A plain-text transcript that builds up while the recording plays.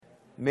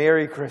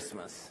Merry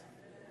Christmas.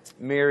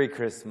 Merry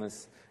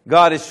Christmas.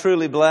 God has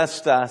truly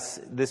blessed us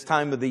this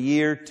time of the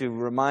year to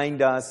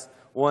remind us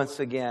once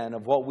again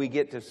of what we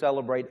get to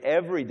celebrate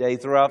every day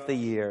throughout the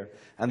year,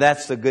 and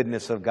that's the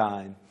goodness of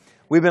God.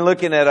 We've been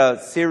looking at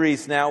a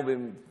series now, we've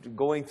been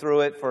going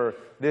through it for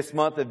this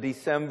month of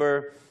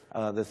December.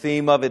 The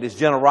theme of it is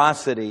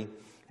generosity,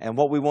 and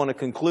what we want to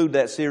conclude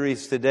that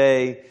series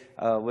today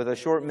with a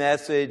short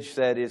message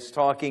that is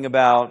talking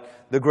about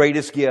the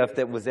greatest gift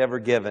that was ever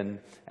given,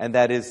 and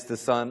that is the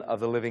Son of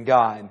the living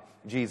God,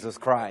 Jesus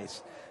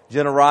Christ.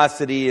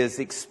 Generosity is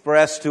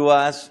expressed to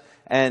us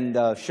and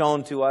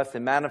shown to us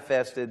and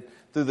manifested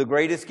through the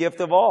greatest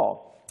gift of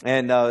all.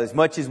 And as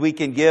much as we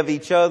can give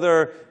each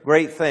other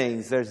great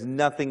things, there's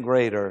nothing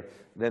greater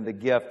than the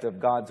gift of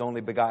God's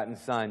only begotten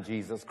Son,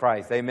 Jesus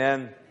Christ.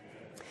 Amen?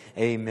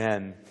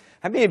 Amen.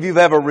 How many of you have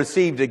ever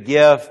received a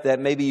gift that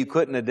maybe you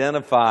couldn't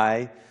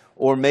identify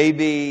or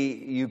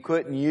maybe you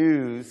couldn't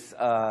use?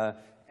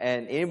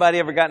 And anybody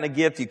ever gotten a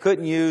gift you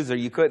couldn't use or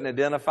you couldn't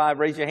identify?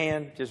 Raise your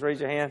hand. Just raise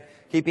your hand.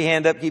 Keep your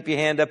hand up. Keep your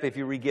hand up if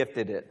you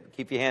regifted it.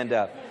 Keep your hand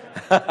up.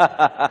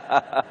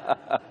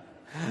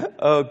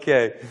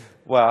 Okay.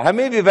 Wow. How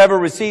many of you have ever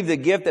received a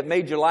gift that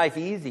made your life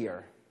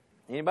easier?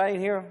 Anybody in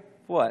here?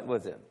 What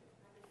was it?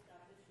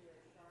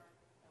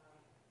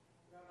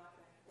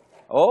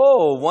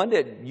 Oh, one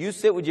that you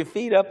sit with your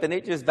feet up and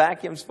it just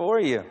vacuums for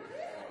you.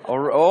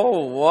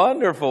 Oh,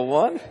 wonderful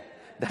one.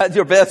 That's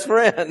your best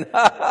friend.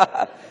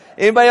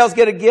 Anybody else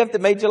get a gift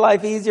that made your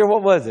life easier?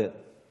 What was it?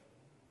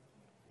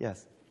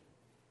 Yes.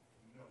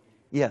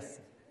 Yes.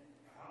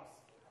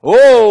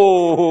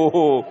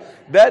 Oh,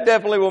 that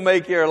definitely will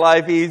make your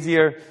life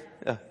easier.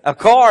 A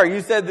car.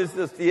 You said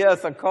this.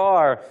 Yes, a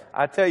car.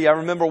 I tell you, I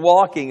remember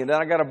walking and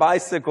then I got a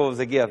bicycle as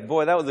a gift.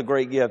 Boy, that was a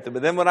great gift.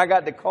 But then when I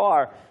got the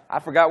car, I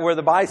forgot where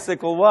the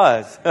bicycle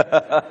was.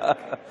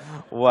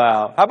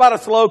 Wow. How about a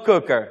slow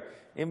cooker?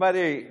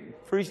 Anybody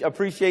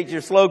appreciate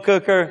your slow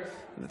cooker?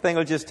 The thing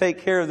will just take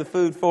care of the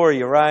food for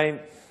you,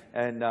 right?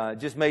 And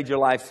just made your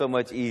life so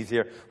much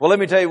easier. Well, let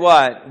me tell you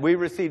what. We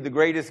received the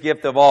greatest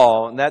gift of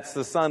all, and that's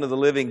the Son of the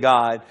living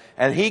God.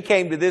 And He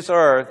came to this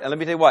earth, and let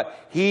me tell you what.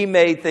 He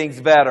made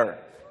things better.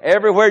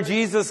 Everywhere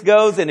Jesus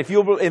goes, and if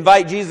you'll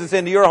invite Jesus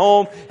into your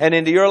home and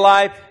into your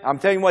life, I'm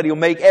telling you what, He'll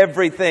make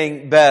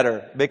everything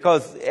better.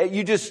 Because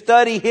you just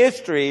study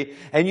history,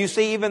 and you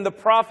see even the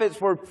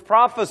prophets were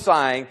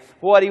prophesying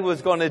what He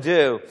was going to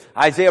do.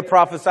 Isaiah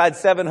prophesied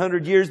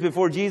 700 years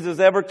before Jesus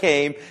ever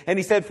came, and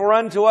he said, "For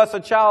unto us a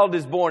child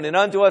is born, and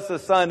unto us a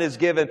son is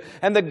given,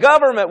 and the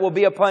government will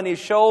be upon His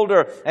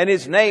shoulder, and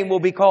His name will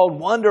be called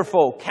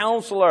Wonderful,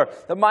 Counselor,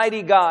 the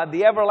Mighty God,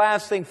 the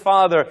Everlasting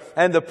Father,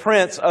 and the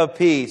Prince of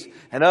Peace.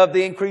 And of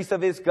the increase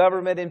of His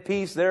government and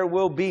peace there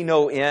will be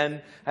no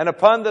end. And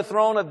upon the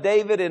throne of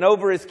David and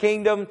over His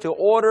kingdom, to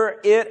order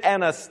it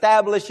and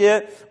establish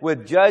it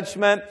with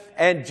judgment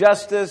and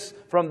justice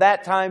from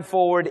that time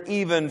forward,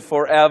 even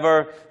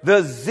forever.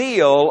 The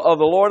zeal of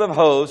the Lord of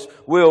hosts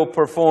will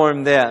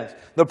perform this."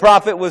 The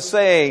prophet was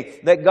saying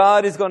that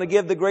God is going to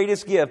give the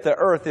greatest gift the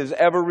earth has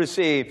ever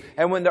received.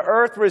 And when the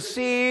earth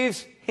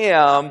receives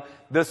Him,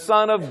 the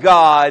Son of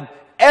God,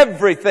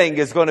 everything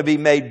is going to be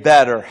made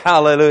better.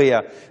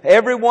 Hallelujah.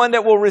 Everyone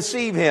that will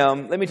receive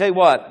Him, let me tell you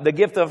what, the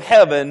gift of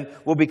heaven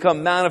will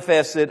become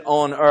manifested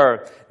on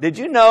earth. Did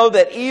you know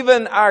that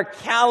even our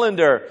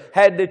calendar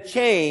had to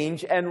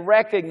change and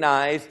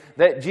recognize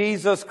that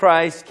Jesus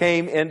Christ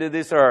came into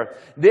this earth?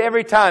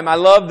 Every time, I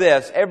love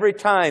this, every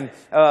time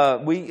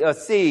we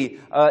see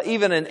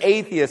even an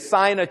atheist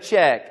sign a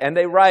check and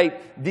they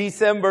write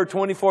December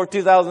 24,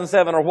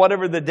 2007 or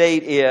whatever the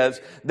date is,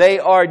 they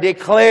are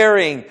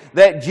declaring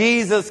that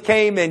Jesus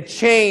came and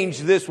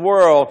changed this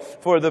world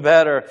for the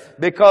better.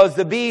 Because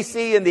the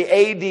BC and the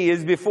AD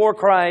is before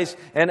Christ,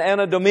 and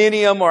Anno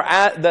Dominium, or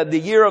the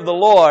year of the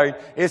Lord,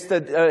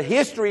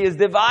 history is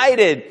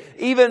divided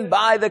even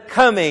by the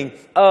coming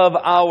of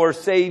our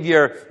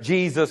Savior,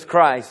 Jesus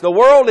Christ. The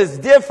world is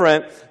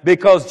different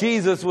because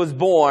Jesus was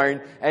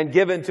born and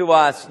given to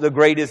us the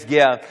greatest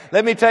gift.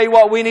 Let me tell you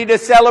what, we need to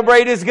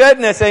celebrate His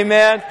goodness,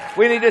 amen.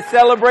 We need to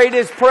celebrate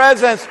His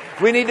presence.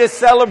 We need to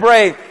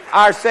celebrate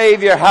our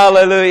Savior,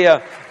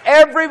 hallelujah.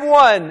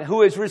 Everyone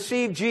who has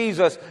received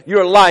Jesus,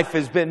 your life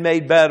has been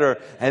made better.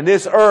 And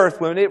this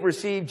earth, when it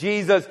received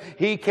Jesus,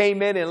 He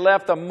came in and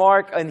left a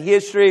mark in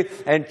history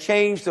and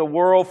changed the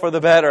world for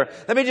the better.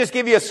 Let me just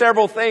give you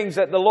several things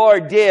that the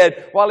Lord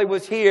did while He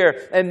was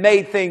here and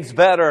made things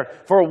better.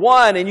 For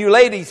one, and you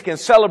ladies can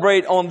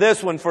celebrate on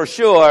this one for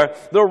sure,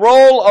 the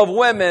role of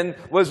women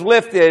was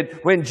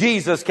lifted when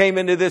Jesus came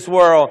into this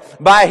world.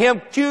 By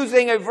Him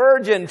choosing a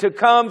virgin to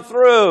come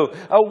through,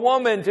 a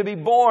woman to be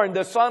born,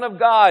 the Son of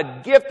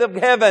God, gifted gift of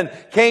heaven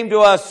came to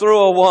us through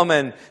a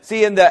woman.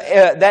 See, in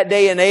that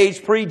day and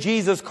age,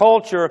 pre-Jesus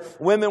culture,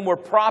 women were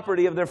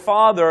property of their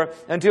father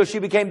until she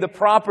became the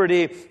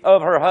property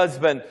of her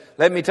husband.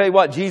 Let me tell you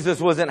what, Jesus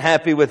wasn't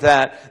happy with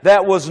that.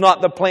 That was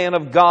not the plan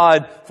of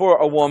God for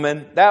a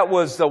woman. That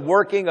was the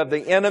working of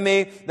the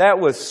enemy. That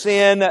was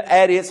sin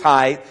at its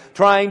height,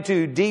 trying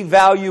to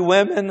devalue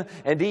women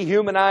and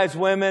dehumanize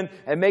women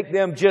and make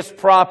them just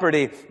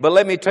property. But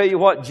let me tell you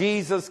what,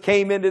 Jesus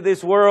came into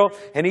this world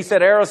and he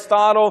said,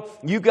 Aristotle,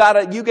 you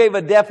gave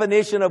a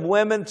definition of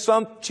women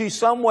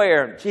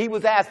somewhere. He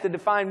was asked to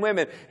define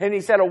women. And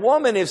he said, a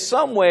woman is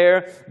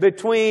somewhere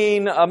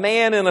between a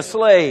man and a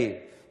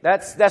slave.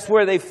 That's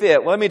where they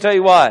fit. Well, let me tell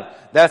you what.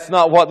 That's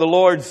not what the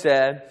Lord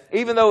said.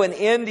 Even though in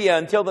India,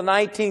 until the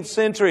 19th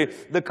century,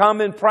 the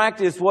common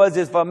practice was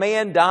if a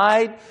man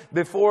died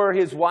before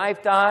his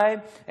wife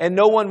died, and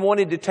no one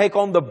wanted to take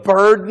on the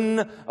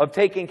burden of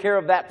taking care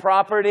of that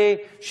property,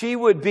 she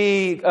would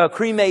be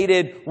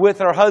cremated with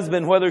her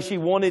husband, whether she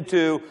wanted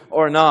to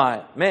or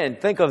not. Man,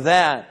 think of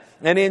that.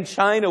 And in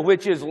China,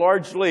 which is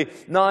largely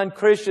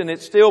non-Christian,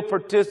 it still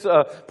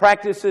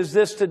practices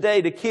this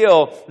today to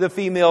kill the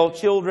female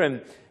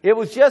children. It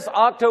was just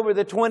October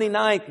the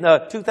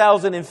 29th,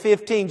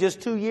 2015,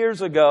 just 2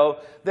 years ago,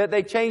 that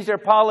they changed their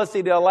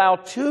policy to allow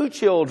 2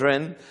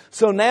 children.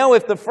 So now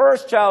if the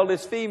first child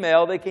is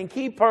female, they can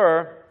keep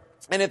her.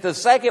 And if the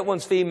second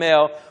one's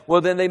female, well,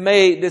 then they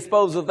may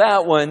dispose of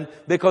that one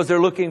because they're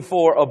looking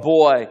for a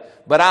boy.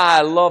 But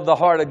I love the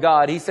heart of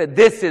God. He said,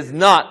 this is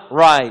not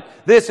right.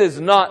 This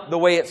is not the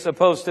way it's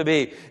supposed to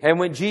be. And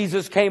when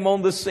Jesus came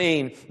on the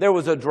scene, there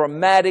was a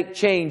dramatic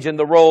change in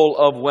the role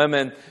of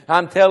women.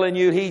 I'm telling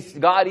you,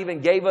 God even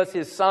gave us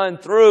His Son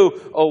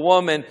through a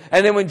woman.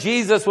 And then when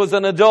Jesus was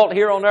an adult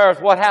here on earth,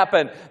 what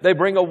happened? They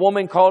bring a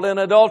woman caught in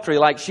adultery,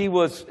 like she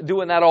was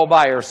doing that all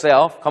by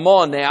herself. Come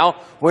on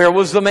now. Where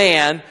was the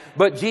man?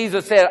 But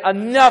Jesus said,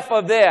 enough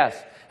of this.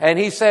 And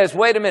He says,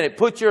 wait a minute,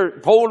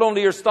 hold on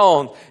to your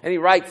stones. And He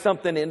writes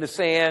something in the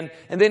sand.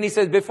 And then He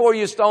says, before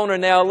you stone her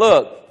now,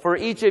 look, for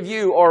each of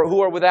you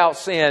who are without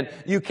sin,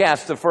 you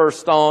cast the first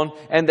stone.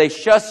 And they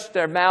shut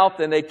their mouth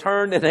and they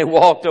turned and they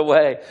walked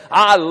away.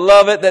 I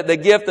love it that the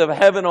gift of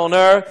heaven on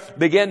earth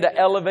began to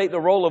elevate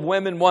the role of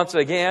women once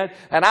again.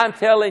 And I'm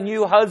telling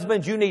you,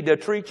 husbands, you need to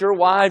treat your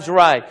wives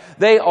right.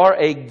 They are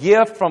a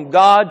gift from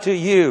God to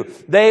you.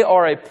 They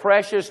are a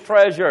precious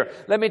treasure.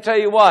 Let me tell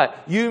you what,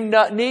 you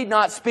need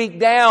not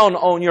speak down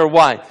on your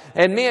wife.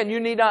 And men,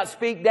 you need not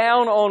speak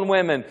down on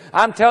women.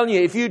 I'm telling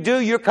you, if you do,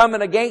 you're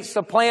coming against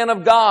the plan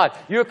of God.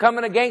 You're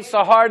coming against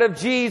the heart of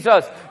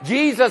Jesus.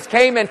 Jesus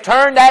came and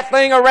turned that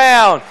thing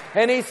around.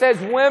 And He says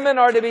women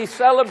are to be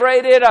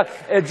celebrated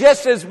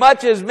just as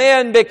much as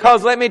men,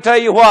 because let me tell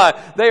you what,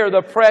 they are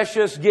the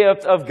precious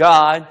gift of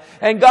God.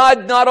 And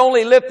God not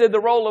only lifted the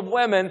role of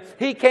women,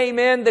 He came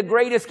in, the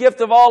greatest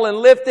gift of all, and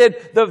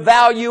lifted the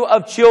value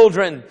of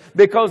children.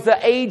 Because the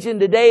age in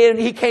today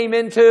He came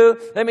into,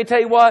 let me tell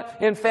you what,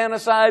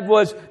 infanticide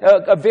was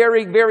a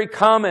very, very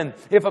common.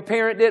 If a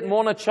parent didn't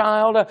want a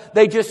child,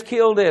 they just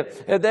killed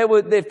it.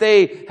 If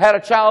they had a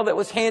child that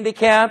was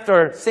handicapped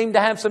or seemed to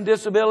have some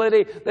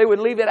disability, they would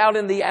leave it out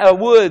in the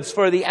woods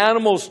for the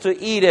animals to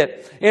eat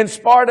it. In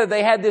Sparta,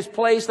 they had this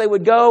place they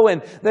would go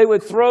and they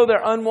would throw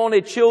their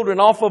unwanted children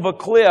off of a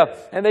cliff.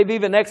 And they've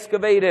even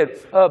excavated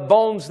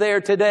bones there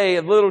today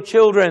of little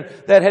children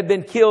that had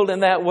been killed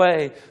in that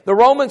way. The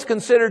Romans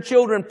considered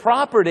children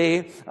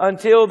property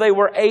until they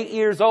were 8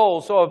 years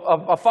old. So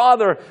a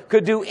father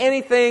could do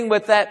anything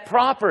with that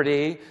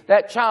property,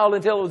 that child,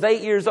 until it was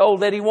 8 years old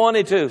that he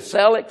wanted to.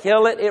 Sell it,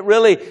 kill it. It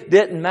really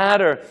didn't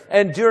matter.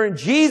 And during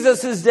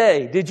Jesus'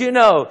 day, did you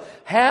know,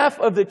 half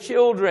of the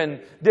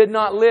children did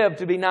not live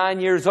to be 9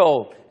 years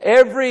old.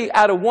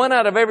 One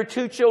out of every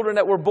 2 children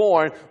that were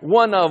born,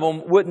 one of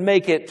them wouldn't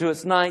make it to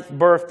its 9th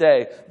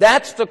birthday.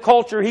 That's the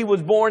culture he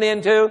was born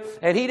into.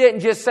 And he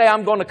didn't just say,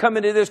 I'm going to come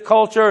into this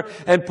culture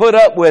and put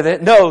up with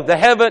it. No,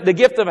 the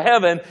gift of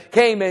heaven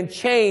came and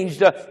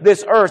changed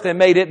this earth and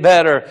made it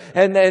better.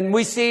 And then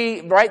we see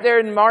right there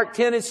in Mark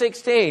 10 and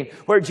 16,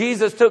 where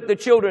Jesus took the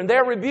children.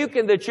 They're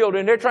rebuking the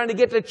children. They're trying to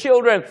get the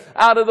children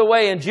out of the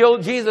way. And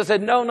Jesus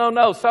said,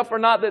 no, suffer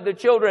not that the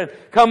children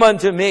come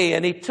unto me.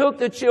 And He took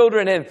the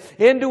children and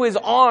into His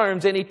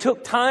arms, and He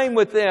took time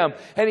with them,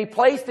 and He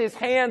placed His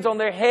hands on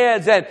their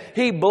heads, and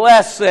He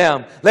blessed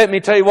them. Let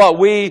me tell you what,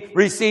 we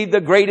received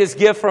the greatest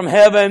gift from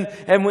heaven.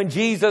 And when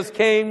Jesus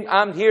came,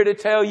 I'm here to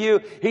tell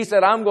you, He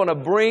said, I'm going to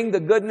bring the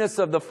goodness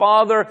of the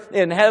Father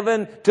in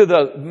heaven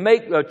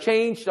to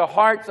change the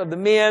hearts of the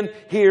men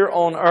here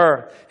on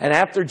earth. And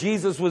after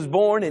Jesus was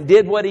born and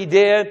did what He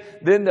did,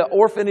 then the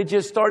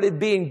orphanages started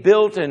being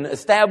built and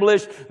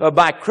established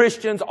by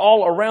Christians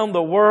all around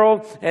the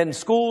world, and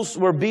schools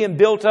were being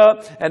built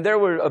up. And there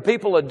were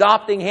people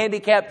adopting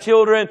handicapped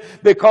children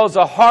because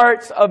the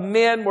hearts of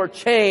men were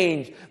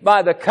changed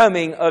by the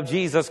coming of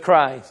Jesus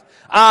Christ.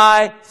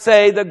 I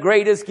say the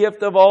greatest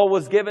gift of all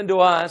was given to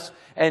us,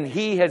 and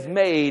He has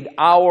made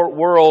our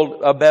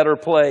world a better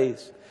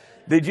place.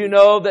 Did you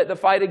know that the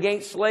fight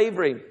against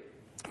slavery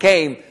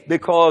came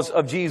because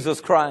of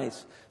Jesus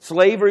Christ?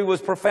 Slavery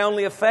was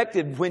profoundly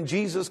affected when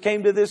Jesus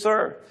came to this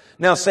earth.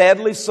 Now,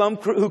 sadly, some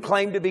who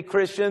claimed to be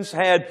Christians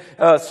had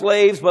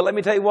slaves, but let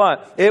me tell you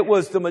what, it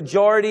was the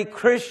majority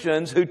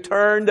Christians who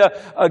turned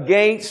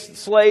against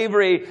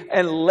slavery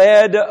and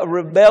led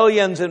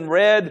rebellions and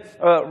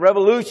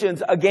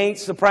revolutions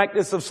against the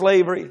practice of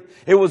slavery.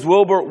 It was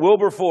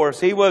Wilberforce.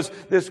 He was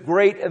this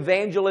great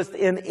evangelist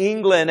in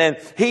England, and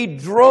he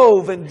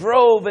drove and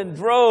drove and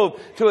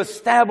drove to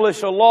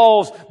establish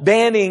laws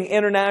banning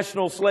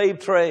international slave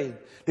trade.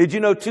 Did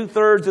you know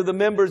 2/3 of the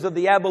members of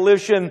the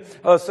Abolition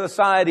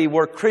Society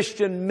were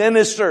Christian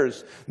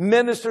ministers,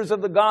 ministers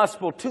of the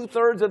gospel?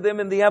 2/3 of them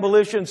in the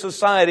Abolition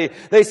Society.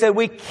 They said,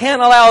 we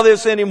can't allow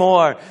this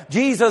anymore.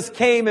 Jesus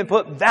came and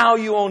put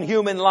value on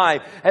human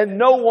life, and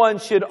no one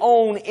should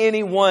own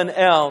anyone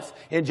else.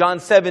 In John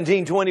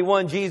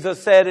 17:21,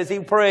 Jesus said as He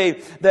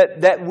prayed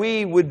that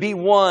we would be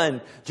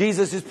one.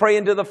 Jesus is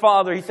praying to the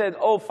Father. He said,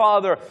 oh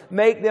Father,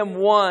 make them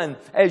one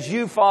as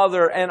you,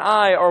 Father, and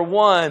I are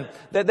one,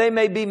 that they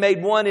may be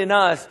made one in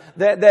us,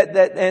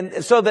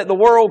 and so that the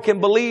world can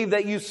believe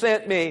that you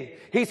sent me.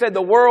 He said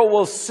the world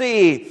will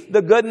see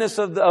the goodness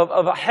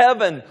of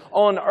heaven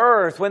on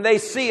earth when they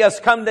see us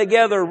come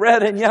together,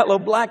 red and yellow,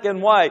 black and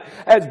white,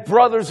 as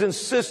brothers and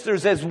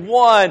sisters, as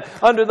one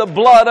under the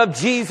blood of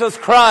Jesus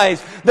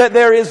Christ, that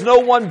there is no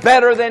one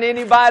better than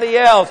anybody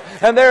else,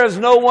 and there is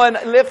no one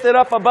lifted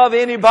up above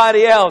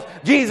anybody else.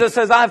 Jesus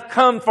says, I've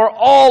come for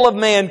all of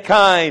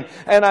mankind,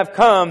 and I've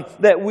come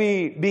that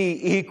we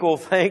be equal.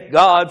 Thank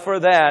God for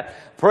that.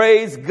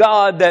 Praise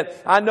God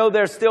that I know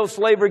there's still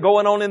slavery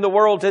going on in the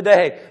world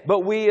today,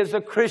 but we as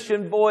a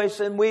Christian voice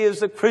and we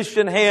as a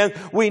Christian hand,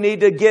 we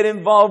need to get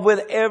involved with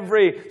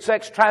every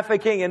sex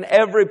trafficking and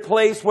every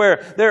place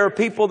where there are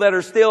people that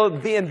are still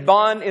being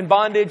in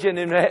bondage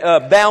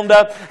and bound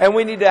up, and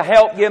we need to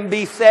help them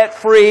be set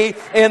free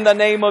in the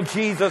name of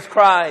Jesus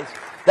Christ.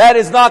 That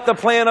is not the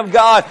plan of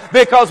God,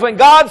 because when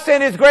God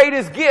sent His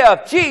greatest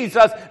gift,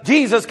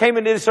 Jesus came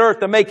into this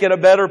earth to make it a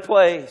better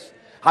place.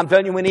 I'm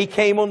telling you, when He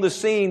came on the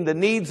scene, the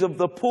needs of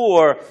the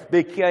poor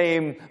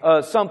became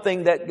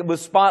something that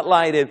was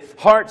spotlighted.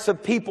 Hearts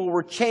of people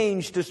were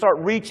changed to start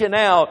reaching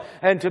out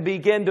and to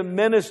begin to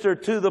minister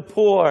to the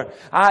poor.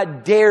 I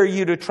dare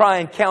you to try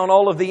and count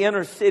all of the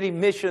inner city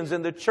missions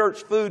and the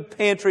church food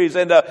pantries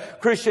and the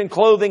Christian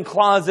clothing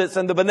closets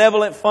and the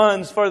benevolent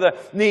funds for the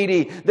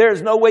needy.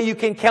 There's no way you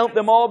can count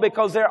them all,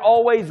 because they're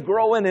always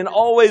growing and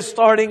always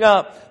starting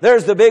up.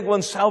 There's the big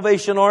ones,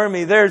 Salvation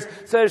Army. There's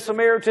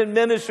Samaritan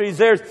Ministries.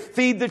 There's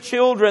Feed the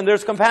Children.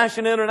 There's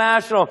Compassion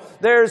International.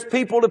 There's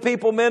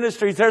People-to-People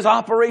Ministries. There's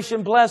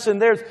Operation Blessing.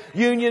 There's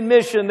Union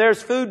Mission.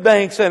 There's food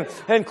banks and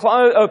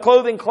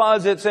clothing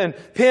closets and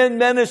Pen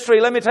Ministry.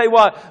 Let me tell you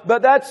what,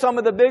 but that's some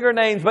of the bigger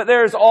names. But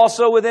there's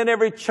also within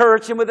every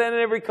church and within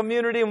every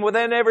community and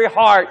within every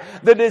heart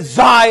the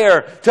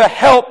desire to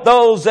help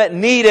those that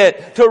need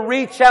it, to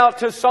reach out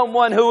to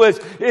someone who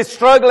is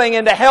struggling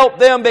and to help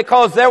them,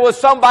 because there was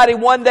somebody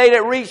one day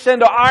that reached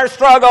into our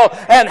struggle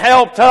and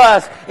helped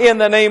us in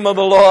the name of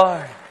the Lord.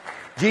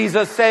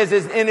 Jesus says,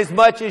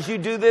 inasmuch as you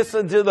do this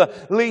unto the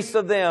least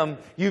of them,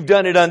 you've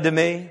done it unto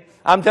me.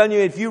 I'm telling you,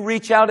 if you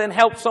reach out and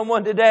help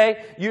someone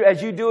today,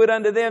 as you do it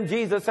unto them,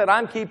 Jesus said,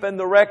 I'm keeping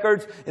the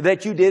records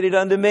that you did it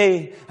unto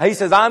me. He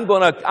says, I'm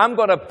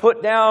gonna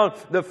put down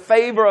the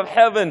favor of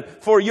heaven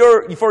for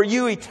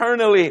you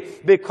eternally,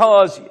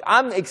 because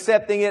I'm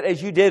accepting it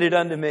as you did it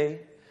unto me.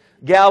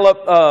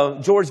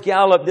 George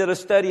Gallup did a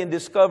study and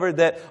discovered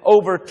that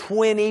over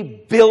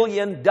 $20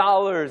 billion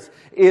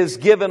is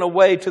given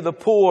away to the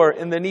poor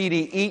and the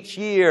needy each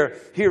year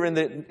here in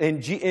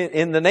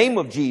the name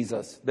of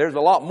Jesus. There's a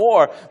lot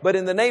more, but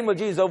in the name of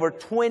Jesus, over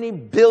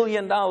 $20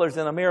 billion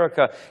in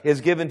America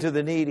is given to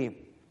the needy.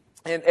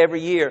 And every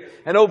year,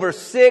 and over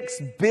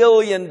 $6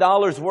 billion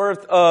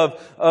worth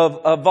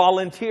of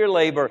volunteer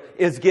labor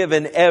is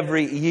given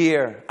every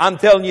year. I'm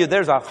telling you,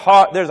 there's a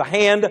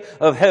hand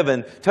of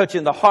heaven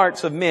touching the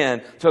hearts of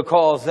men to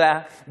cause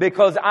that.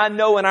 Because I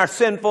know in our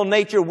sinful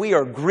nature, we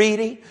are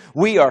greedy,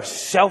 we are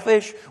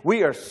selfish,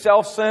 we are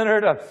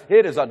self-centered.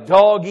 It is a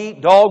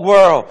dog-eat-dog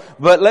world.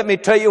 But let me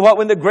tell you what,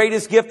 when the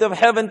greatest gift of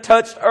heaven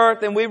touched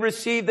earth and we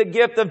received the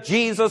gift of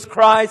Jesus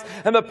Christ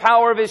and the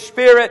power of His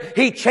Spirit,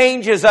 He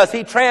changes us,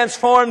 He transforms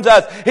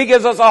us. He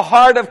gives us a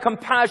heart of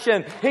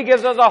compassion. He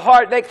gives us a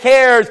heart that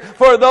cares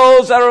for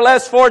those that are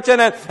less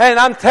fortunate. And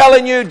I'm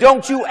telling you,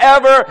 don't you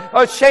ever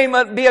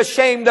be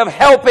ashamed of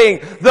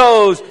helping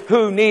those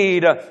who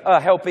need a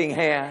helping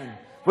hand.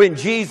 When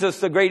Jesus,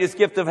 the greatest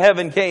gift of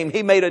heaven, came,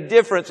 He made a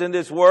difference in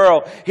this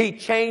world. He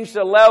changed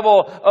the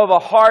level of a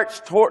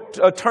heart's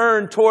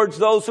turn towards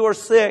those who are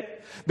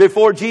sick.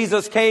 Before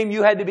Jesus came,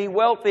 you had to be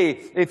wealthy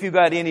if you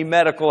got any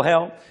medical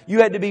help. You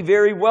had to be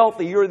very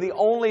wealthy. You're the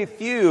only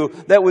few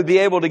that would be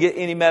able to get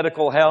any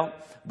medical help.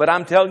 But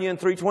I'm telling you, in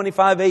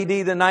 325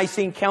 AD, the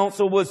Nicene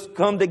Council was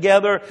come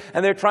together,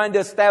 and they're trying to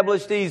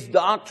establish these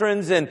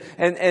doctrines and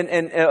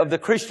of the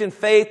Christian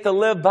faith to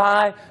live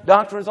by.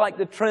 Doctrines like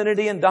the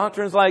Trinity and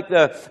doctrines like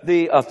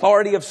the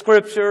authority of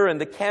Scripture and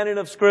the canon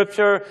of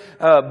Scripture.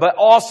 But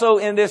also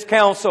in this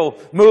council,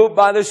 moved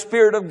by the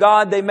Spirit of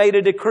God, they made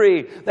a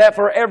decree that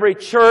for every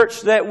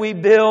church that we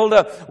build,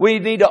 we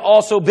need to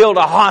also build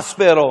a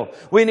hospital.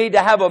 We need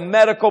to have a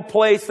medical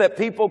place that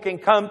people can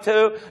come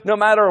to, no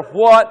matter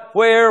what,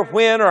 where,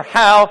 when, or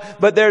how,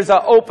 but there's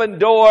an open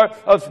door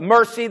of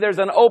mercy, there's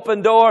an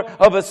open door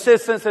of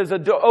assistance, there's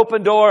an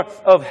open door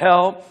of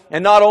help.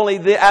 And not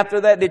only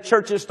after that did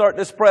churches start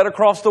to spread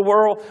across the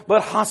world,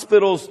 but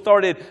hospitals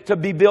started to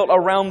be built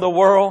around the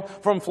world.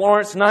 From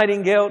Florence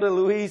Nightingale to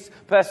Louis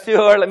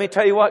Pasteur, let me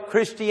tell you what,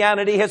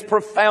 Christianity has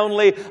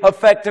profoundly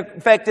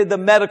affected the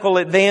medical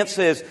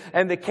advances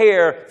and the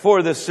care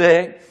for the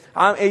sick.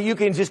 You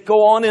can just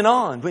go on and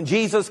on. When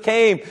Jesus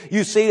came,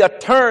 you see a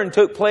turn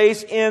took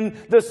place in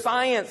the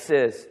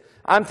sciences.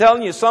 I'm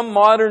telling you, some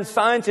modern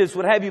scientists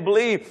would have you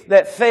believe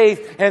that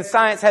faith and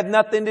science have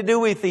nothing to do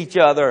with each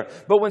other.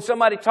 But when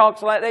somebody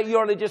talks like that, you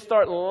ought to just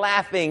start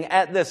laughing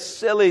at the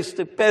silly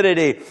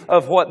stupidity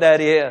of what that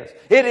is.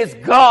 It is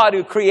God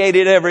who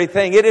created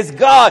everything. It is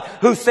God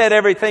who set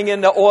everything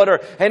into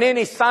order. And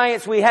any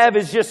science we have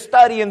is just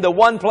studying the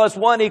 1 +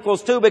 1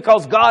 = 2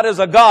 because God is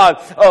a God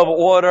of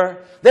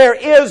order. There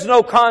is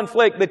no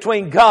conflict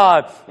between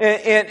God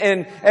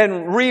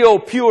and real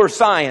pure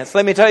science.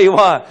 Let me tell you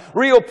why.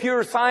 Real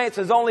pure science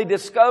is only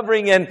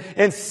discovering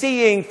and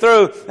seeing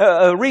through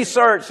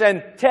research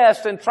and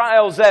tests and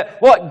trials that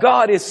what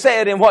God has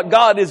said and what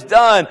God has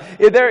done.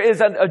 There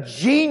is a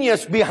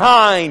genius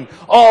behind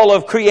all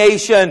of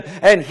creation,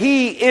 and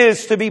He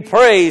is to be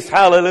praised.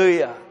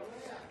 Hallelujah.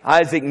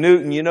 Isaac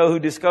Newton, you know, who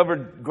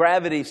discovered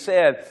gravity,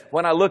 said,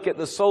 when I look at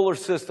the solar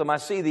system, I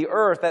see the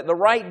earth at the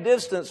right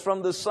distance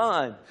from the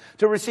sun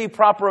to receive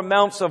proper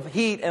amounts of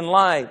heat and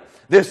light.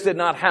 This did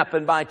not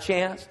happen by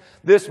chance.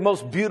 This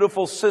most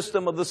beautiful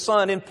system of the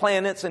sun and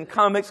planets and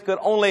comets could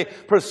only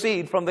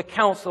proceed from the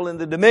counsel and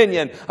the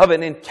dominion of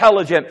an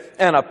intelligent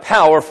and a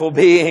powerful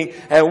being.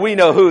 And we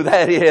know who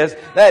that is.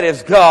 That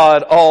is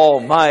God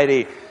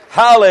Almighty.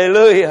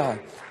 Hallelujah.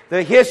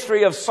 The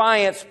history of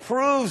science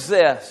proves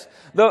this.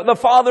 The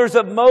fathers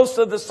of most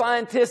of the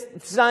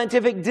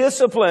scientific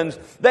disciplines,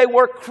 they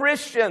were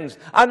Christians.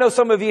 I know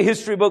some of you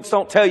history books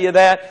don't tell you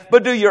that,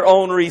 but do your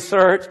own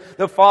research.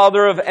 The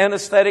father of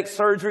anesthetic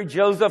surgery,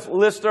 Joseph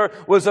Lister,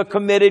 was a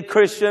committed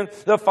Christian.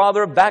 The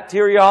father of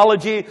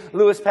bacteriology,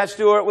 Louis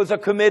Pasteur, was a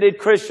committed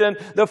Christian.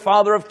 The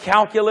father of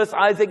calculus,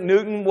 Isaac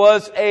Newton,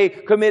 was a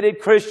committed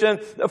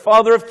Christian. The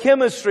father of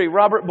chemistry,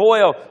 Robert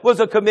Boyle, was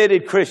a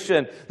committed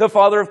Christian. The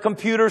father of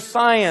computer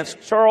science,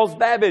 Charles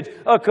Babbage,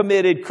 a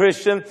committed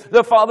Christian.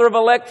 The father of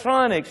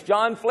electronics,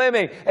 John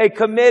Fleming, a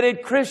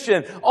committed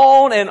Christian.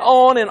 On and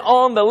on and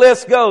on the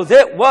list goes.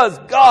 It was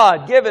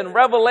God given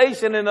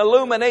revelation and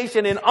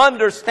illumination and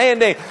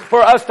understanding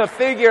for us to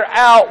figure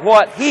out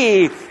what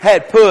He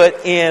had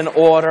put in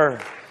order.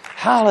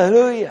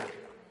 Hallelujah.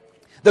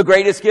 The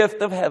greatest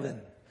gift of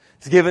heaven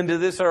is given to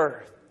this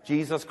earth.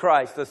 Jesus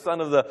Christ, the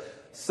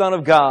Son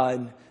of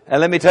God.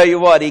 And let me tell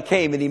you what, He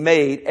came and He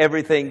made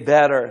everything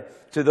better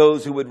to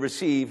those who would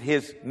receive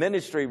His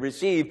ministry,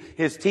 receive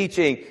His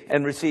teaching,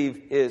 and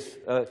receive His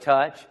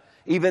touch.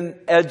 Even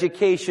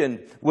education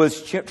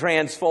was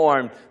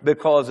transformed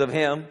because of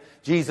Him.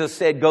 Jesus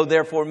said, go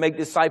therefore make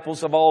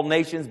disciples of all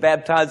nations,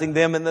 baptizing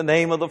them in the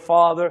name of the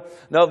Father,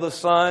 and of the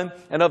Son,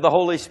 and of the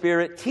Holy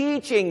Spirit,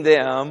 teaching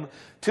them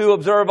to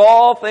observe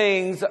all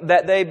things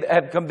that they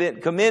have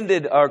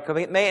commended or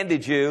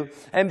commanded you.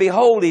 And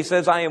behold, He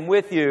says, I am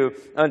with you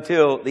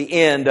until the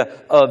end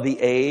of the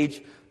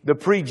age. The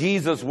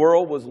pre-Jesus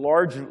world was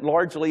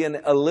largely an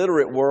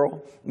illiterate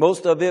world.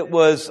 Most of it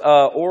was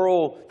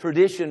oral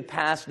tradition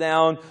passed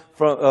down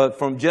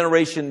from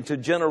generation to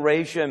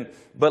generation.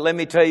 But let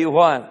me tell you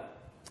what.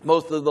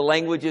 Most of the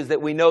languages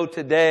that we know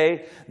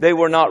today, they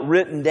were not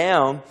written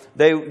down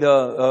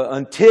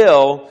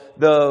until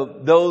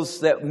those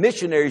that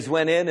missionaries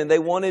went in and they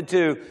wanted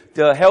to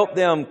help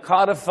them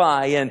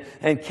codify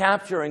and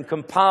capture and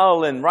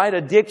compile and write a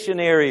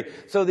dictionary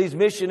so these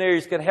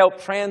missionaries could help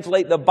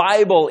translate the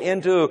Bible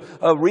into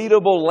a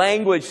readable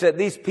language that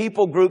these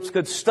people groups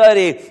could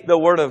study the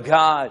Word of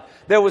God.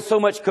 There was so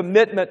much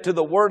commitment to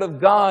the Word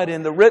of God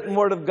and the written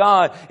Word of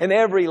God in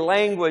every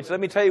language. Let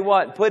me tell you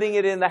what, putting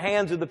it in the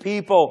hands of the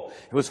people.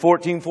 It was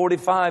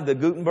 1445, the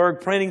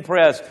Gutenberg printing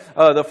press,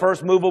 the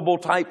first movable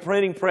type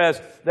printing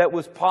press that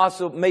was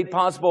made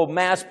possible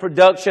mass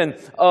production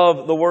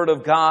of the Word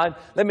of God.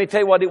 Let me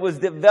tell you what, it was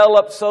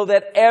developed so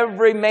that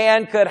every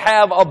man could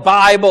have a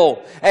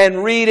Bible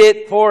and read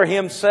it for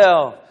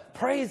himself.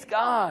 Praise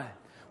God.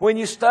 When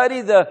you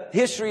study the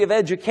history of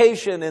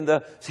education and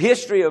the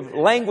history of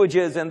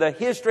languages and the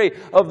history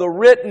of the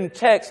written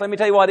text, let me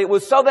tell you what, it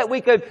was so that we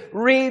could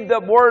read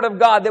the Word of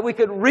God, that we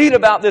could read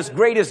about this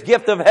greatest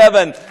gift of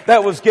heaven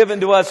that was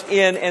given to us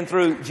in and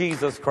through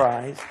Jesus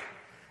Christ.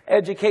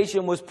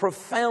 Education was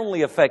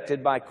profoundly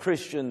affected by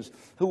Christians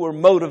who were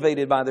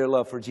motivated by their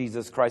love for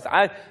Jesus Christ.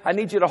 I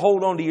need you to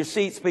hold on to your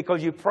seats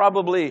because you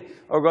probably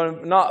are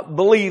going to not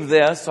believe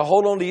this. So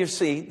hold on to your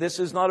seat. This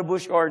is not a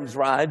Busch Gardens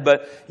ride,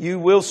 but you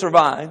will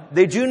survive.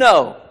 Did you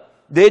know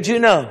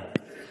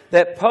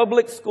that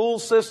public school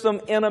system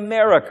in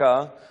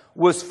America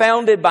was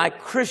founded by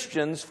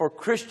Christians for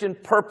Christian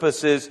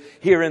purposes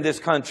here in this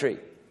country?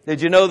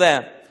 Did you know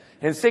that?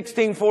 In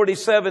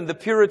 1647, the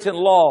Puritan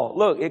law,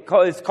 look,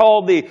 it's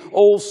called the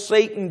Old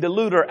Satan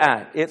Deluder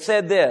Act. It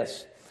said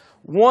this: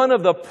 one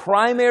of the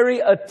primary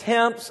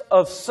attempts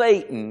of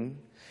Satan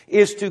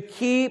is to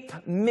keep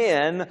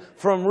men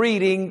from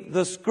reading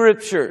the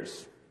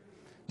Scriptures.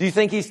 Do you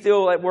think he's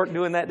still at work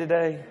doing that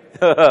today?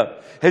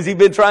 Has he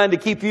been trying to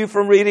keep you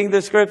from reading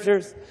the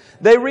Scriptures?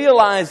 They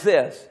realized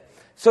this.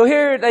 So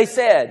here they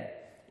said,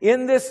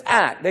 in this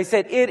act, they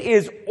said it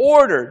is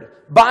ordered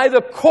by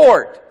the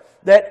court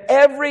that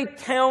every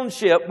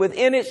township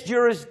within its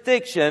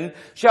jurisdiction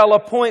shall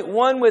appoint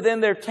one within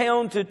their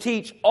town to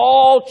teach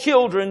all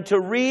children to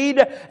read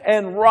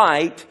and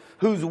write,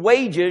 whose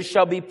wages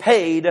shall be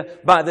paid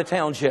by the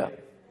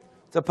township.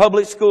 It's a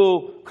public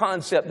school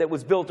concept that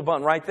was built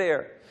upon right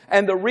there.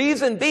 And the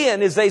reason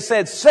being is they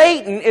said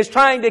Satan is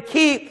trying to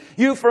keep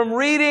you from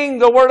reading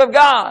the Word of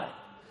God.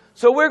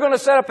 So we're going to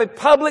set up a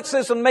public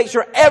system to make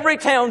sure every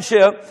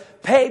township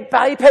paid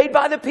by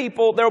the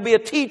people, there will be a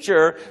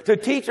teacher to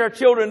teach our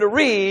children to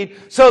read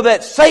so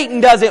that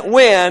Satan doesn't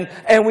win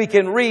and we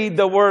can read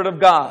the Word of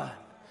God.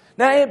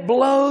 Now it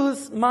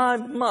blows my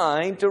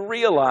mind to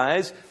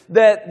realize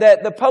that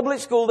the public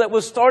school that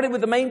was started with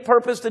the main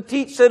purpose to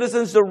teach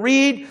citizens to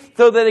read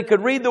so that they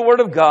could read the Word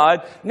of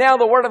God, now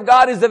the Word of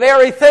God is the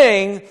very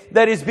thing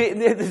that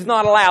is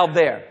not allowed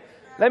there.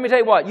 Let me tell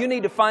you what, you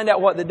need to find out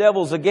what the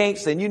devil's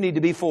against and you need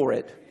to be for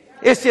it.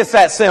 It's just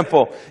that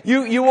simple.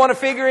 You want to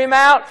figure him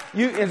out?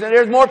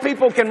 There's more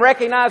people can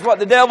recognize what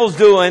the devil's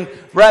doing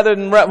rather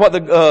than what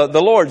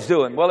the Lord's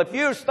doing. Well, if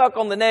you're stuck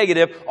on the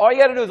negative, all you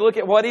got to do is look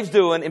at what he's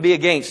doing and be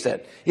against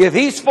it. If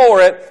he's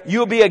for it,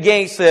 you'll be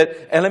against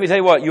it. And let me tell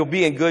you what, you'll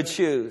be in good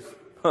shoes.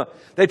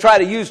 They try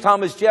to use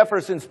Thomas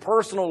Jefferson's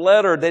personal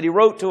letter that he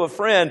wrote to a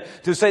friend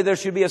to say there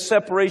should be a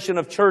separation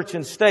of church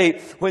and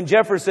state, when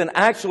Jefferson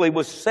actually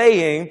was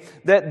saying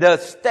that the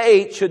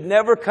state should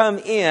never come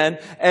in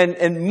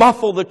and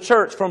muffle the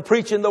church from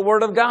preaching the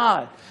Word of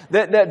God.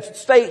 That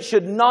state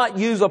should not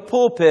use a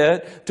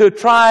pulpit to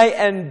try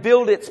and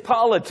build its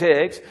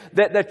politics.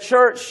 That the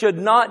church should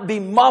not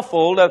be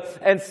muffled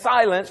and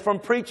silenced from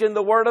preaching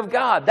the Word of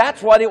God.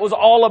 That's what it was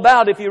all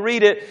about if you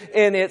read it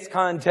in its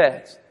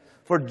context.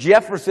 For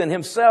Jefferson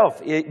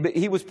himself,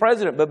 he was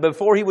president, but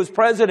before he was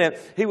president,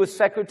 he was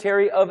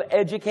Secretary of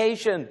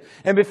Education.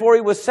 And before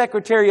he was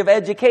Secretary of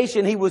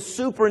Education, he was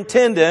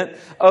superintendent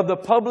of the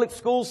public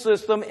school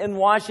system in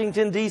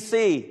Washington,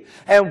 D.C.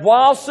 And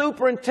while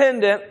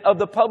superintendent of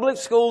the public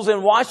schools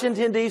in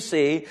Washington,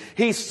 D.C.,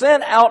 he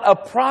sent out a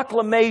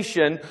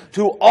proclamation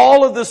to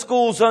all of the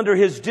schools under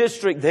his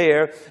district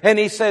there. And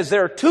he says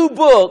there are two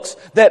books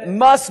that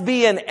must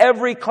be in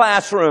every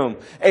classroom: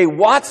 a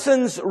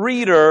Watson's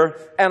Reader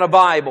and a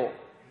Bible.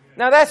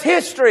 Now that's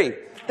history.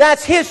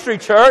 That's history,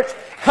 church.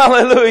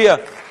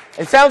 Hallelujah.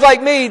 It sounds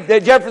like me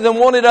that Jefferson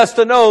wanted us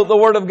to know the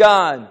Word of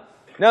God.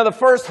 Now the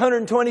first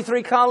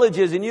 123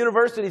 colleges and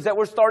universities that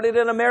were started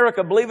in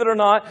America, believe it or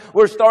not,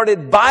 were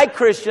started by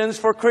Christians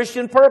for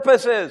Christian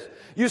purposes.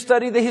 You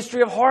study the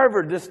history of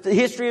Harvard, the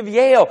history of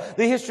Yale,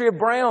 the history of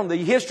Brown, the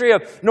history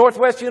of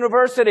Northwest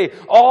University,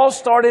 all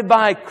started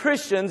by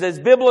Christians as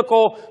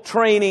biblical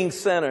training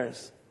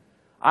centers.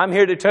 I'm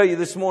here to tell you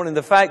this morning,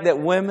 the fact that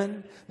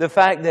women, the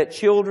fact that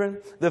children,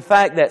 the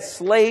fact that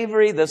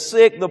slavery, the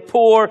sick, the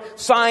poor,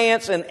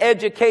 science and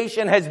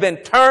education has been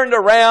turned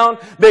around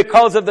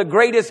because of the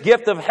greatest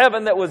gift of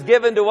heaven that was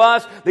given to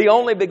us, the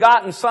only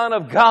begotten Son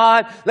of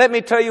God. Let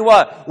me tell you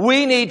what,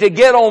 we need to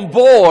get on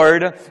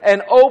board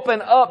and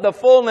open up the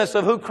fullness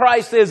of who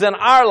Christ is in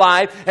our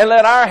life and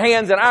let our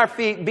hands and our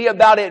feet be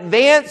about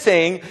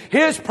advancing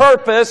His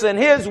purpose and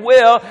His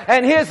will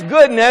and His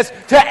goodness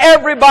to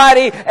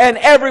everybody and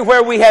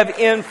everywhere we have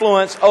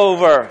influence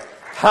over.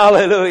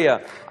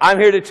 Hallelujah. I'm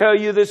here to tell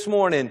you this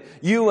morning,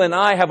 you and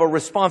I have a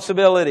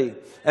responsibility.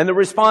 And the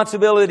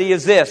responsibility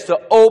is this: to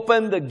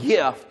open the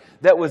gift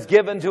that was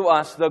given to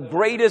us, the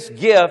greatest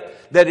gift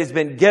that has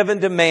been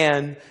given to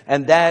man,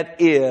 and that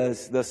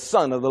is the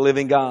Son of the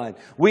living God.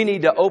 We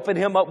need to open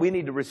Him up. We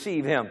need to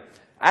receive Him.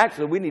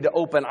 Actually, we need to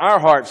open our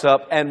hearts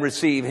up and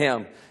receive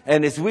Him.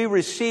 And as we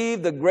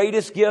receive the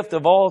greatest gift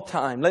of all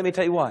time, let me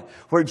tell you what,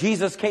 where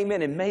Jesus came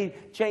in and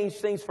changed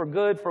things for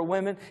good for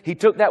women. He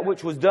took that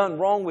which was done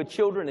wrong with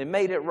children and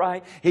made it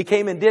right. He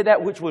came and did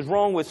that which was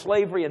wrong with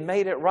slavery and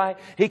made it right.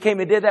 He came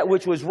and did that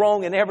which was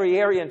wrong in every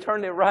area and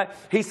turned it right.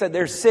 He said,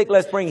 they're sick,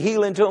 let's bring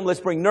healing to them. Let's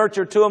bring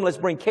nurture to them. Let's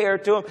bring care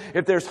to them.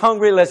 If there's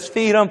hungry, let's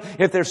feed them.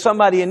 If there's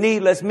somebody in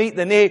need, let's meet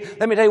the need.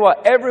 Let me tell you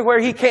what, everywhere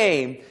He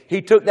came,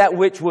 He took that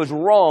which was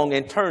wrong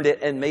and turned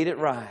it and made it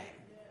right.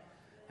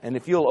 And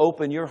if you'll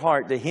open your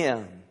heart to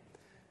Him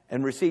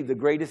and receive the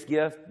greatest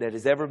gift that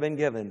has ever been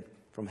given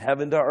from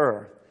heaven to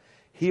earth,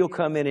 He'll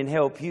come in and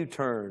help you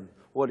turn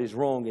what is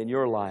wrong in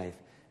your life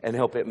and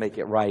help it make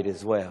it right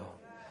as well.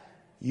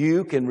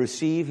 You can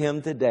receive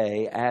Him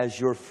today as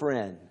your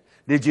friend.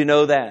 Did you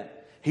know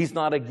that? He's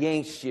not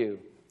against you.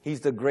 He's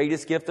the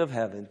greatest gift of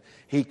heaven.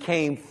 He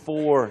came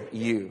for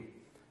you.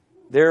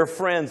 There are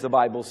friends, the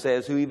Bible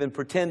says, who even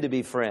pretend to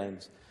be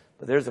friends.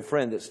 But there's a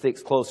friend that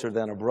sticks closer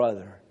than a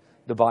brother.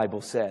 The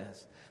Bible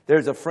says.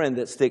 There's a friend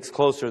that sticks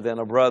closer than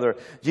a brother.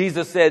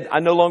 Jesus said, I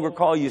no longer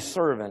call you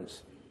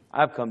servants.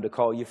 I've come to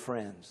call you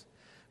friends.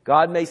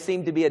 God may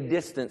seem to be a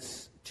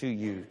distance to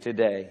you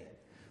today.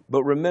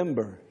 But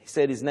remember, He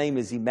said His name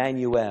is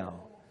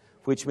Emmanuel,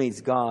 which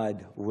means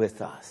God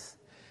with us.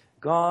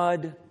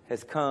 God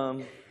has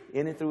come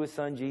in and through His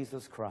Son,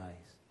 Jesus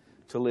Christ,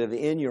 to live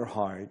in your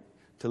heart,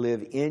 to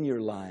live in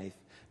your life,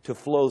 to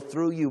flow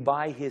through you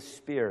by His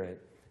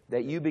Spirit,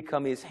 that you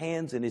become His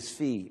hands and His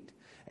feet.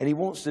 And He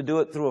wants to do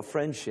it through a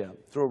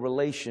friendship, through a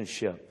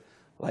relationship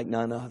like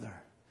none other.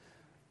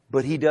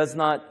 But He does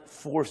not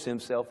force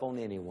Himself on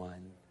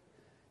anyone.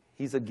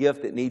 He's a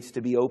gift that needs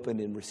to be opened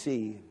and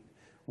received.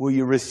 Will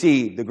you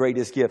receive the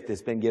greatest gift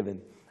that's been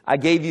given? I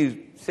gave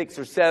you 6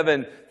 or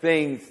 7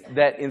 things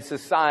that in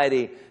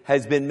society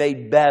has been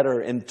made better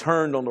and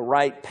turned on the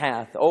right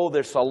path. Oh,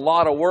 there's a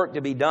lot of work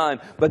to be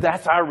done, but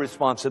that's our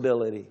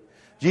responsibility.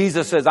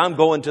 Jesus says, I'm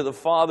going to the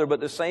Father, but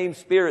the same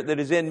Spirit that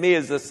is in me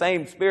is the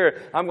same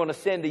Spirit I'm going to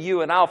send to you,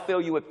 and I'll fill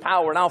you with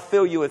power, and I'll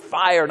fill you with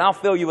fire, and I'll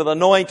fill you with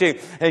anointing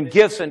and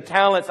gifts and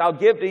talents I'll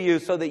give to you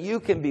so that you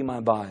can be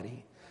my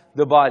body,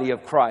 the body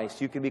of Christ.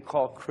 You can be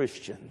called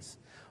Christians.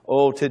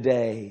 Oh,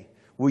 today,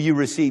 will you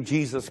receive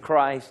Jesus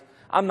Christ?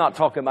 I'm not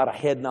talking about a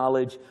head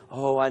knowledge.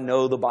 Oh, I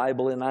know the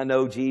Bible and I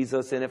know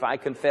Jesus, and if I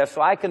confess,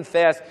 so I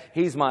confess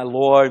He's my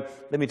Lord.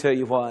 Let me tell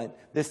you what,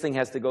 this thing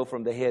has to go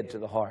from the head to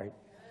the heart.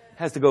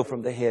 Has to go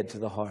from the head to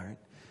the heart.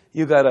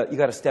 You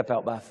gotta step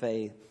out by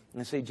faith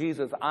and say,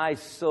 Jesus, I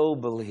so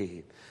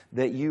believe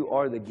that you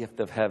are the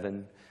gift of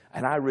heaven.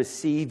 And I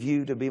receive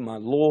you to be my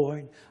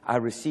Lord. I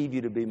receive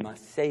you to be my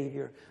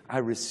Savior. I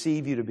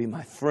receive you to be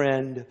my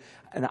friend.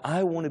 And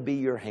I want to be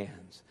your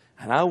hands.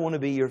 And I want to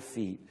be your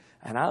feet.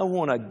 And I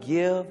want to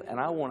give, and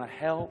I want to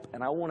help,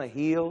 and I want to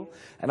heal.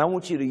 And I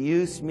want you to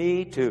use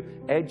me to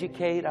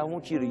educate. I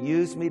want you to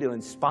use me to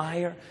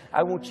inspire.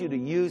 I want you to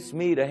use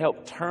me to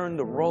help turn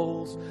the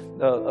roles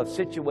of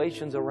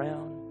situations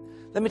around.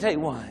 Let me tell you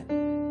what.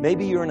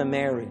 Maybe you're in a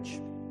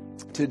marriage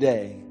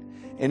today,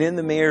 and in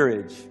the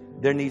marriage,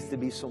 there needs to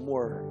be some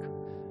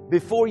work.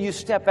 Before you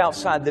step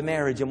outside the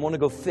marriage and want to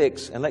go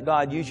fix and let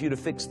God use you to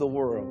fix the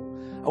world,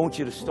 I want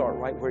you to start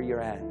right where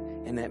you're at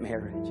in that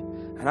marriage.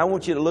 And I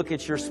want you to look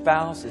at your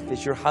spouse, if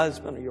it's your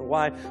husband or your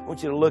wife, I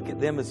want you to look at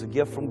them as a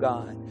gift from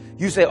God.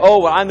 You say, oh,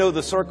 well, I know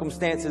the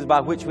circumstances by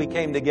which we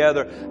came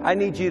together. I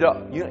need you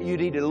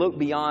need to look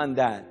beyond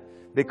that,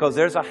 because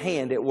there's a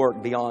hand at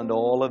work beyond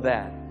all of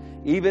that.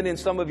 Even in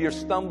some of your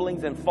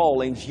stumblings and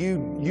fallings,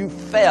 you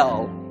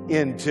fell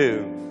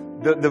into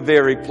the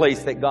very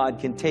place that God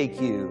can take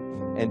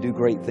you and do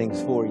great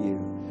things for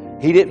you.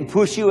 He didn't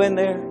push you in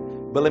there,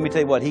 but let me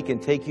tell you what, He can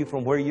take you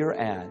from where you're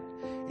at.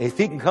 If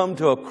He can come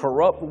to a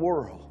corrupt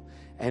world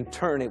and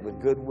turn it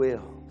with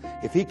goodwill,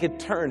 if He could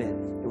turn it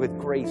with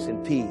grace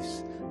and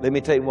peace, let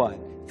me tell you what,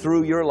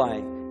 through your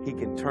life, He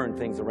can turn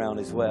things around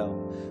as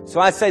well. So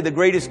I say the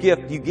greatest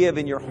gift you give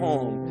in your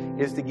home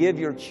is to give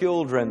your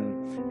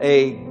children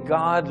a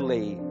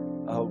godly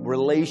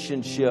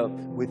relationship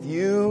with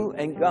you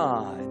and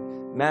God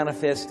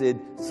manifested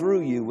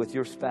through you with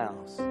your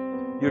spouse.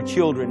 Your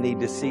children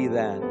need to see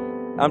that.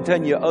 I'm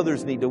telling you,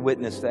 others need to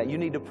witness that. You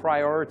need to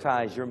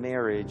prioritize your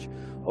marriage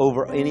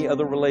over any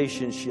other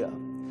relationship.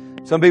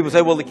 Some people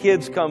say, well, the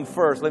kids come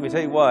first. Let me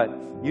tell you what,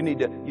 you need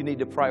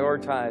to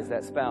prioritize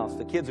that spouse.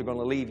 The kids are going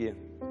to leave you.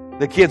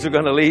 The kids are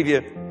going to leave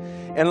you.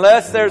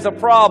 Unless there's a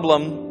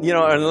problem,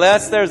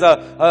 unless there's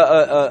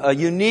a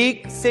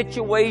unique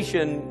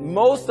situation,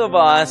 most of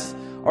us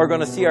are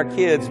going to see our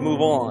kids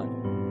move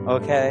on.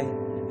 Okay?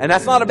 And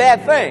that's not a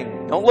bad thing.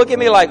 Don't look at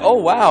me like, oh,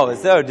 wow,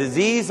 is there a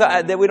disease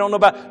that we don't know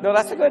about? No,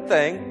 that's a good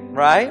thing,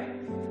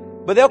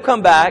 right? But they'll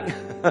come back,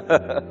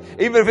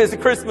 even if it's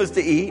Christmas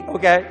to eat,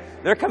 okay?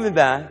 They're coming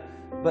back.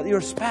 But your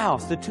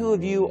spouse, the two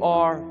of you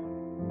are,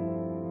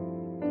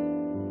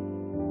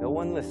 no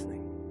one listening.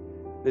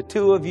 The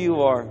two of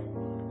you are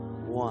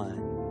one.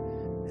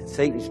 And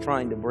Satan's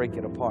trying to break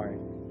it apart.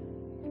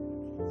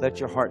 Let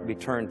your heart be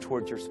turned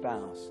towards your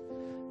spouse.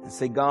 and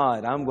say,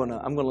 God, I'm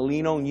gonna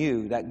lean on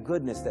you, that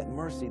goodness, that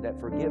mercy, that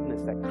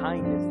forgiveness, that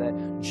kindness,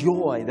 that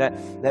joy,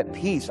 that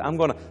peace. I'm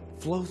going to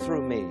flow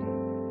through me,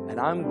 and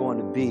I'm going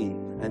to be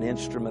an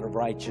instrument of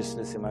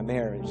righteousness in my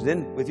marriage.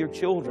 Then with your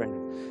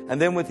children, and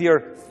then with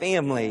your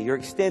family, your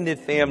extended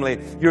family,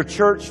 your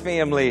church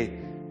family.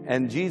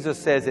 And Jesus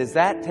says, as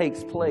that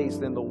takes place,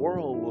 then the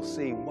world will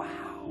see,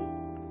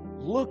 wow,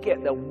 look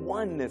at the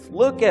oneness,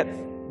 look at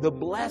the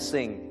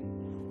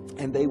blessing,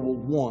 and they will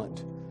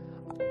want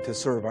to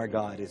serve our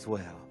God as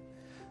well.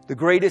 The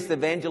greatest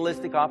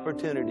evangelistic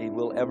opportunity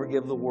we'll ever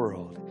give the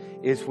world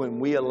is when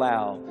we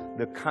allow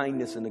the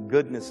kindness and the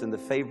goodness and the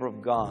favor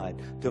of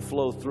God to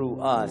flow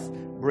through us,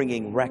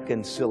 bringing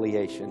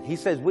reconciliation. He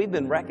says we've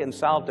been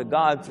reconciled to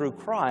God through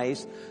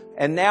Christ,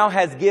 and now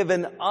has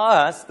given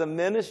us the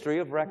ministry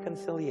of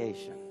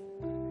reconciliation.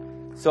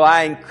 So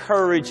I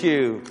encourage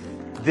you,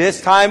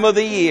 this time of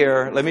the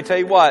year, let me tell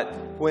you what,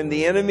 when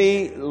the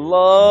enemy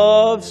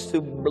loves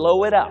to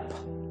blow it up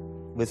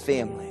with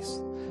families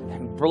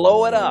and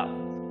blow it up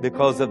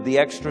because of the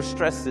extra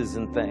stresses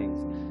and things,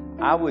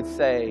 I would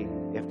say,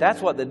 if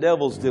that's what the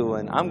devil's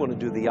doing, I'm going to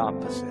do the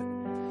opposite.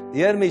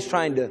 The enemy's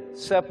trying to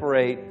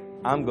separate,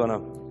 I'm going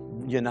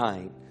to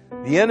unite.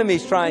 The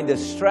enemy's trying to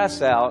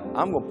stress out,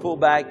 I'm going to pull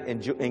back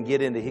and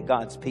get into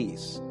God's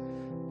peace.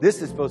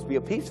 This is supposed to be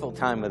a peaceful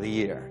time of the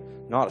year,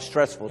 not a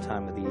stressful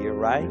time of the year,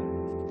 right?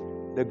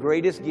 The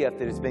greatest gift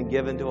that has been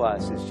given to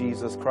us is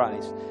Jesus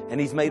Christ. And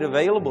He's made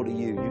available to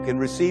you. You can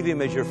receive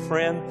Him as your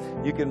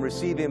friend. You can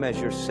receive Him as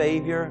your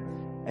Savior.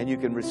 And you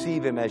can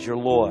receive Him as your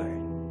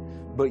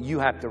Lord. But you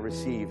have to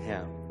receive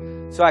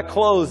Him. So I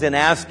close in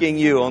asking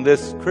you on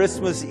this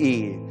Christmas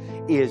Eve,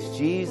 is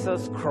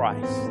Jesus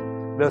Christ,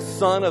 the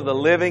Son of the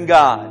living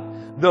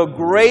God, the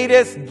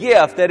greatest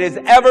gift that has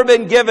ever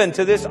been given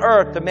to this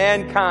earth, to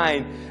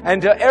mankind,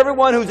 and to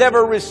everyone who's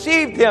ever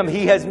received Him?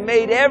 He has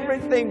made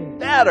everything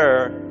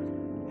better.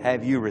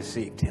 Have you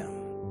received Him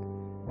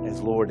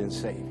as Lord and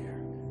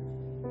Savior?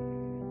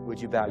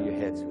 Would you bow your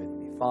heads with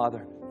me?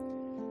 Father,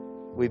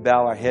 we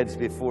bow our heads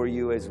before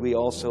you as we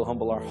also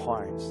humble our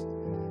hearts.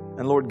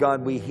 And Lord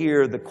God, we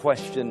hear the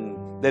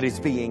question that is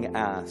being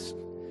asked.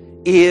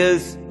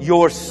 Is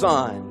your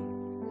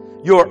Son,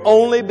 your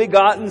only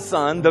begotten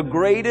Son, the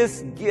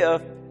greatest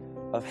gift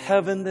of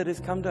heaven that has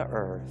come to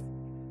earth?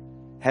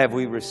 Have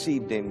we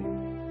received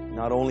Him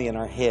not only in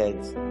our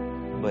heads,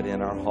 but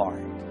in our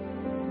heart?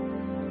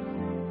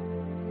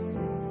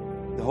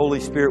 The Holy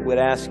Spirit would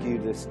ask you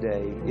this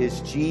day,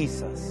 is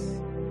Jesus,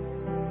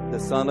 the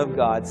Son of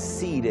God,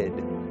 seated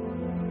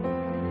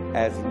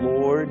as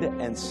Lord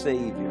and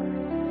Savior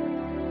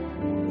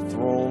on the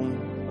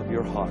throne of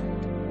your heart,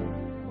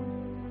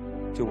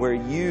 to where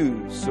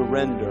you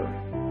surrender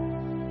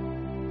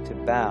to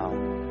bow,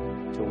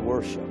 to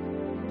worship,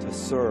 to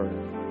serve,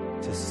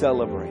 to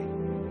celebrate,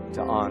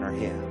 to honor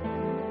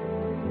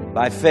Him?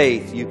 By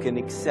faith, you can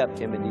accept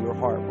Him into your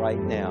heart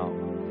right now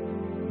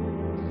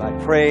by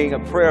praying a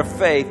prayer of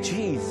faith.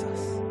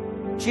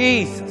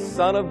 Jesus,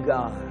 Son of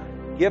God,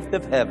 gift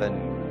of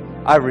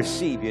heaven, I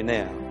receive you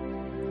now.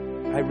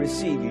 I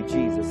receive you,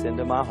 Jesus,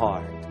 into my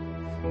heart.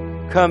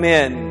 Come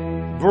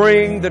in,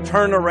 bring the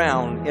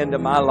turnaround into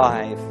my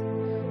life.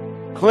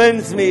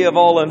 Cleanse me of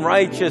all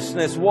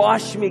unrighteousness.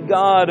 Wash me,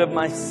 God, of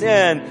my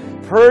sin.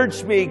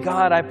 Purge me,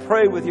 God, I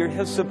pray, with your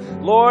hyssop.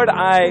 Lord,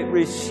 I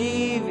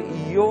receive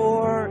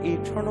your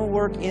eternal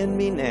work in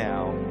me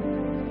now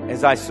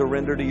as I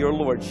surrender to your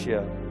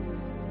Lordship.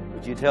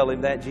 Would you tell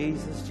Him that,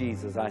 Jesus?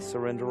 Jesus, I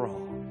surrender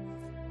all.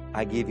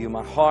 I give you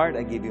my heart.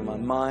 I give you my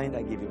mind.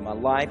 I give you my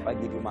life. I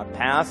give you my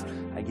past.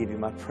 I give you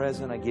my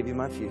present. I give you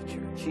my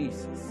future.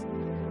 Jesus,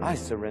 I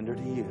surrender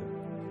to you.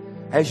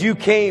 As you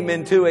came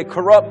into a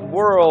corrupt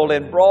world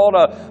and brought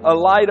a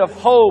light of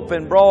hope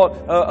and brought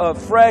a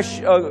fresh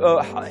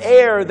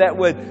air that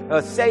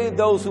would save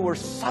those who were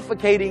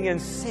suffocating in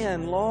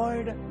sin,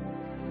 Lord,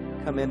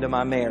 come into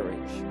my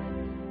marriage.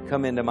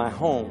 Come into my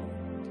home.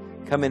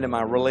 Come into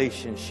my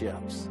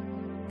relationships.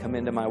 Come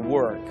into my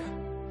work.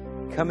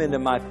 Come into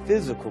my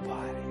physical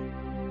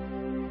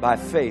body. By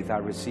faith, I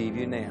receive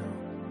you now.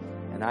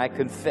 And I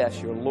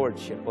confess your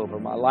Lordship over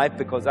my life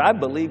because I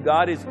believe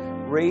God has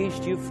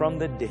raised you from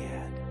the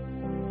dead.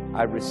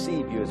 I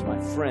receive you as my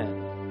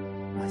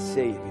friend, my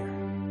Savior,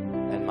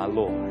 and my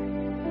Lord.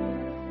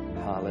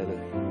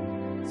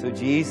 Hallelujah. So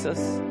Jesus,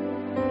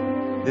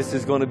 this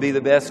is going to be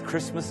the best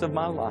Christmas of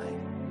my life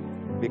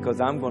because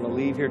I'm going to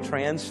leave here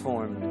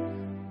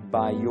transformed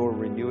by your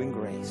renewing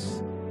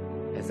grace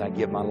as I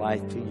give my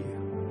life to you.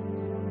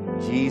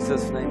 In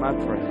Jesus' name I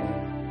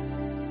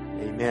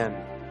pray. Amen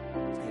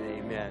and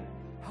amen.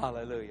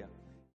 Hallelujah.